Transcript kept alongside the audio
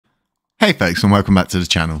Hey folks, and welcome back to the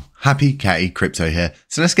channel. HappyCattyCrypto here.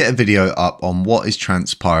 So let's get a video up on what is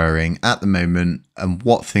transpiring at the moment and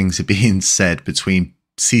what things are being said between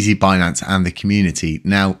CZBINANCE and the community.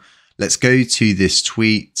 Now, let's go to this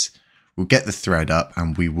tweet. We'll get the thread up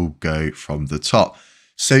and we will go from the top.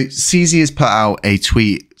 So CZ has put out a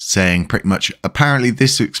tweet saying pretty much, apparently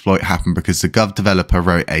this exploit happened because the Gov developer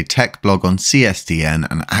wrote a tech blog on CSDN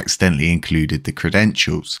and accidentally included the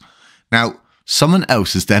credentials. Now, someone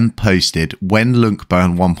else has then posted when Lunc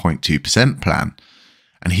burned 1.2% plan.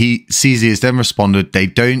 And CZ has then responded, they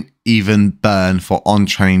don't even burn for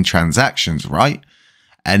on-chain transactions, right?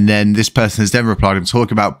 And then this person has then replied, I'm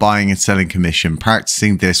talking about buying and selling commission.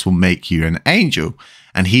 Practicing this will make you an angel.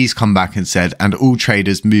 And he's come back and said, and all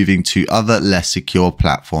traders moving to other less secure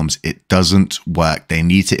platforms, it doesn't work. They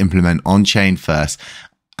need to implement on-chain first,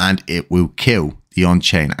 and it will kill the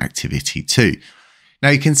on-chain activity too. Now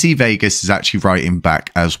you can see Vegas is actually writing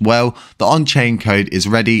back as well. The on-chain code is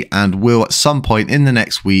ready and will at some point in the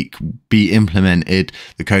next week be implemented.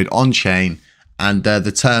 The code on-chain and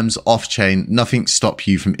the terms off-chain, nothing stop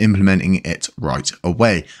you from implementing it right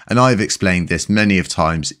away. And I've explained this many of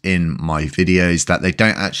times in my videos that they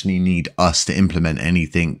don't actually need us to implement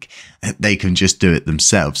anything. They can just do it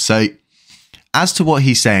themselves. So as to what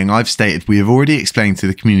he's saying, I've stated we have already explained to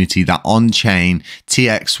the community that on-chain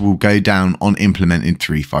TX will go down on implementing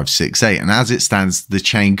 3568. And as it stands, the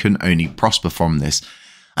chain can only prosper from this.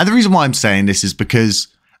 And the reason why I'm saying this is because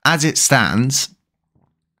as it stands,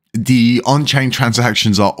 the on-chain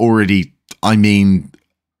transactions are already,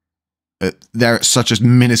 they're at such a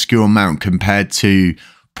minuscule amount compared to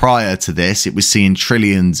prior to this. It was seeing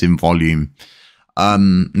trillions in volume.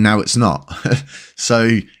 Now it's not.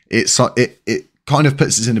 So it kind of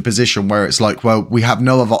puts us in a position where it's like, well, we have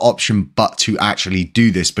no other option but to actually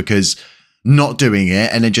do this, because not doing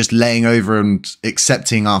it and then just laying over and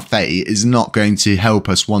accepting our fate is not going to help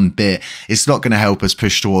us one bit. It's not going to help us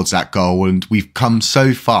push towards that goal. And we've come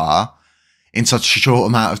so far in such a short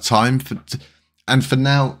amount of time. For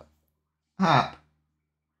now,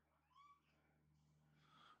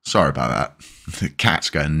 sorry about that. The cat's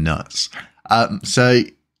going nuts. So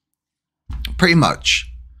pretty much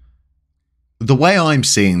the way I'm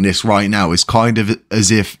seeing this right now is kind of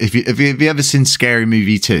as if have you ever seen Scary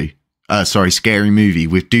Movie 2? Scary Movie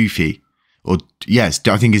with Doofy, or yes,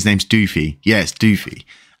 I think his name's Doofy. Yes, Doofy.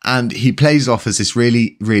 And he plays off as this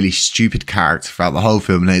really, really stupid character throughout the whole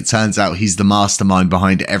film. And it turns out he's the mastermind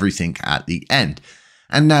behind everything at the end.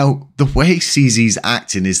 And now the way CZ's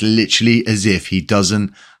acting is literally as if he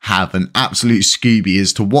doesn't have an absolute Scooby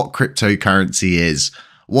as to what cryptocurrency is,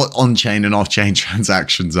 what on-chain and off-chain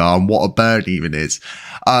transactions are, and what a burn even is.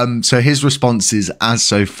 So his responses as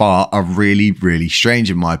so far are really, really strange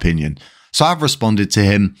in my opinion. So I've responded to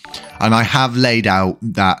him and I have laid out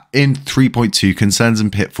that in 3.2 concerns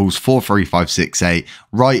and pitfalls for 3568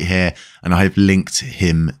 right here, and I have linked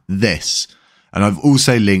him this. And I've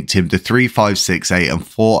also linked him to 3568 and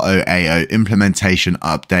 4080 implementation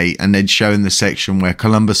update, and then showing the section where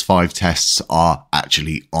Columbus 5 tests are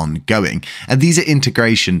actually ongoing. And these are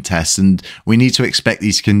integration tests, and we need to expect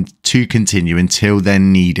these to continue until they're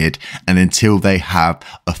needed and until they have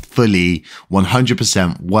a fully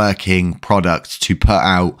 100% working product to put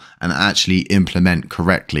out and actually implement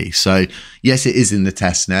correctly. So yes, it is in the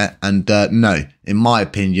test net, and no, in my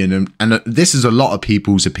opinion, and this is a lot of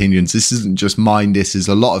people's opinions, this isn't just mine, this is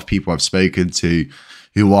a lot of people I've spoken to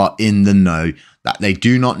who are in the know, that they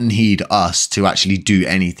do not need us to actually do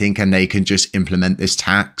anything and they can just implement this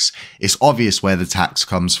tax. It's obvious where the tax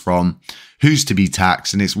comes from, who's to be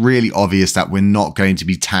taxed, and it's really obvious that we're not going to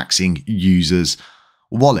be taxing users'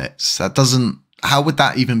 wallets. That doesn't, how would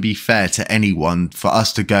that even be fair to anyone for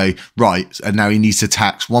us to go, right, and now he needs to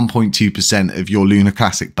tax 1.2% of your Lunar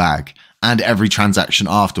Classic bag and every transaction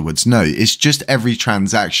afterwards? No, it's just every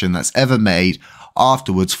transaction that's ever made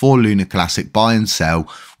afterwards for Lunar Classic buy and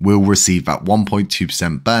sell will receive that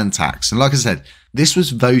 1.2% burn tax. And like I said, this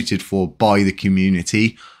was voted for by the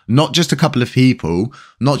community, not just a couple of people,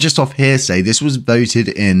 not just off hearsay. This was voted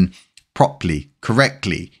in properly,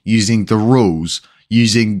 correctly, using the rules,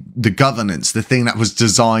 using the governance, the thing that was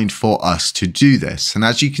designed for us to do this. And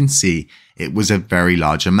as you can see, it was a very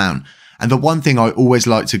large amount. And the one thing I always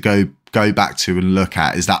like to go back to and look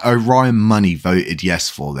at is that Orion Money voted yes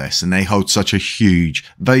for this, and they hold such a huge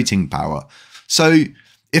voting power. So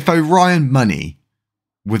if Orion Money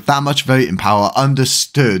with that much voting power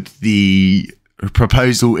understood the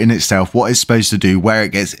proposal in itself, what it's supposed to do, where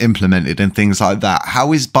it gets implemented and things like that,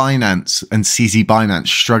 how is Binance and CZBINANCE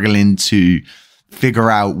struggling to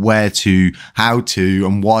figure out where to, how to,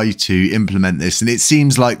 and why to implement this? And it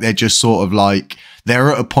seems like they're just sort of like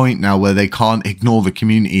they're at a point now where they can't ignore the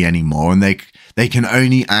community anymore, and they can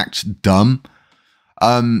only act dumb.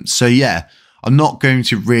 So yeah, I'm not going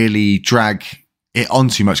to really drag it on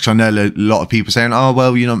too much, because I know a lot of people saying, oh,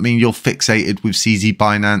 well, you know what I mean, you're fixated with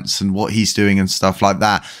CZBINANCE and what he's doing and stuff like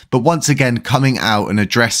that. But once again, coming out and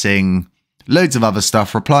addressing loads of other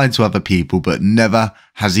stuff, replying to other people, but never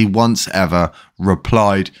has he once ever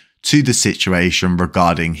replied to the situation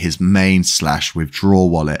regarding his main/withdraw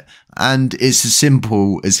wallet. And it's as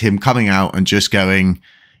simple as him coming out and just going,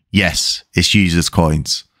 yes, it's users'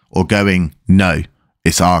 coins, or going, no,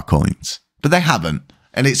 it's our coins. But they haven't.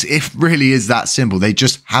 And it really is that simple. They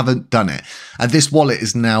just haven't done it. And this wallet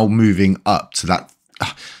is now moving up to that.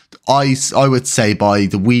 I would say by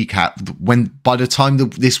the week by the time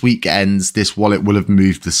this week ends, this wallet will have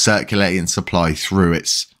moved the circulating supply through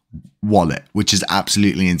its wallet, which is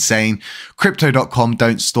absolutely insane. Crypto.com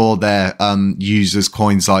don't store their users'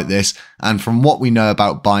 coins like this. And from what we know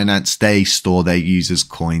about Binance, they store their users'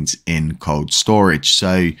 coins in cold storage.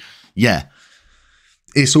 So yeah,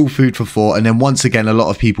 it's all food for thought. And then once again, a lot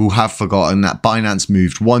of people have forgotten that Binance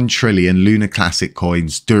moved 1 trillion Lunar Classic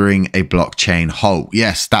coins during a blockchain halt.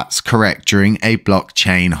 Yes, that's correct. During a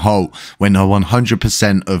blockchain halt, when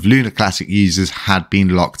 100% of Lunar Classic users had been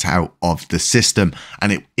locked out of the system.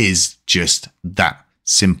 And it is just that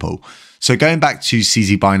simple. So going back to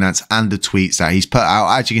CZBINANCE and the tweets that he's put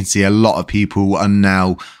out, as you can see, a lot of people are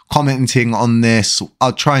now commenting on this,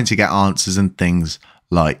 are trying to get answers and things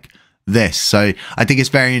like this. So I think it's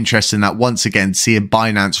very interesting that once again, seeing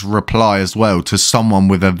Binance reply as well to someone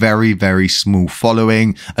with a very, very small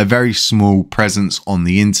following, a very small presence on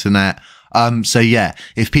the internet. So yeah,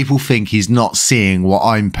 if people think he's not seeing what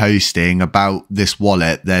I'm posting about this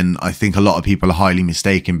wallet, then I think a lot of people are highly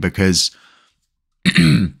mistaken, because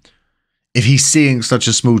if he's seeing such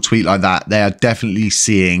a small tweet like that, they are definitely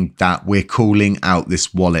seeing that we're calling out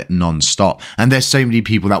this wallet non-stop. And there's so many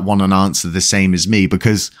people that want an answer the same as me,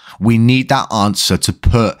 because we need that answer to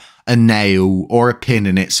put a nail or a pin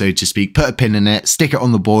in it, so to speak. Put a pin in it, stick it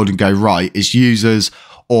on the board and go, right, it's users,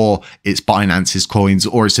 or it's Binance's coins,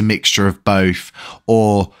 or it's a mixture of both,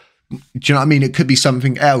 or do you know what I mean? It could be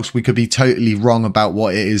something else. We could be totally wrong about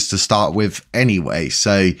what it is to start with anyway.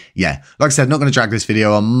 So yeah, like I said, not going to drag this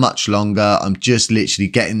video on much longer. I'm just literally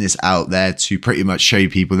getting this out there to pretty much show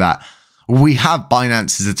people that we have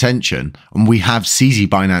Binance's attention, and we have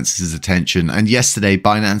CZBINANCE's attention. And yesterday,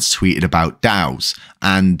 Binance tweeted about DAOs.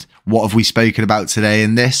 And what have we spoken about today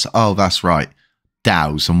in this? Oh, that's right,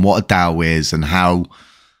 DAOs, and what a DAO is, and how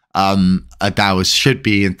a DAO should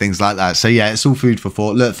be, and things like that. So yeah, it's all food for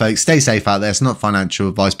thought. Look, folks, stay safe out there. It's not financial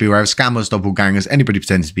advice. Beware of scammers, doppelgangers, anybody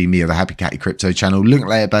pretending to be me or the Happy Catty Crypto channel, Lunc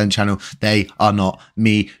Layer Burn channel. They are not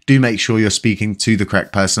me. Do make sure you're speaking to the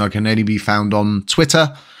correct person. I can only be found on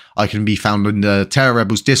Twitter. I can be found in the Terror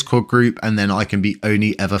Rebels Discord group, and then I can be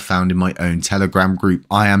only ever found in my own Telegram group.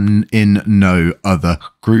 I am in no other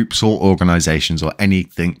groups or organizations or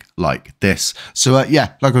anything like this. So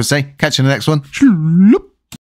yeah, like I was saying, catch you in the next one.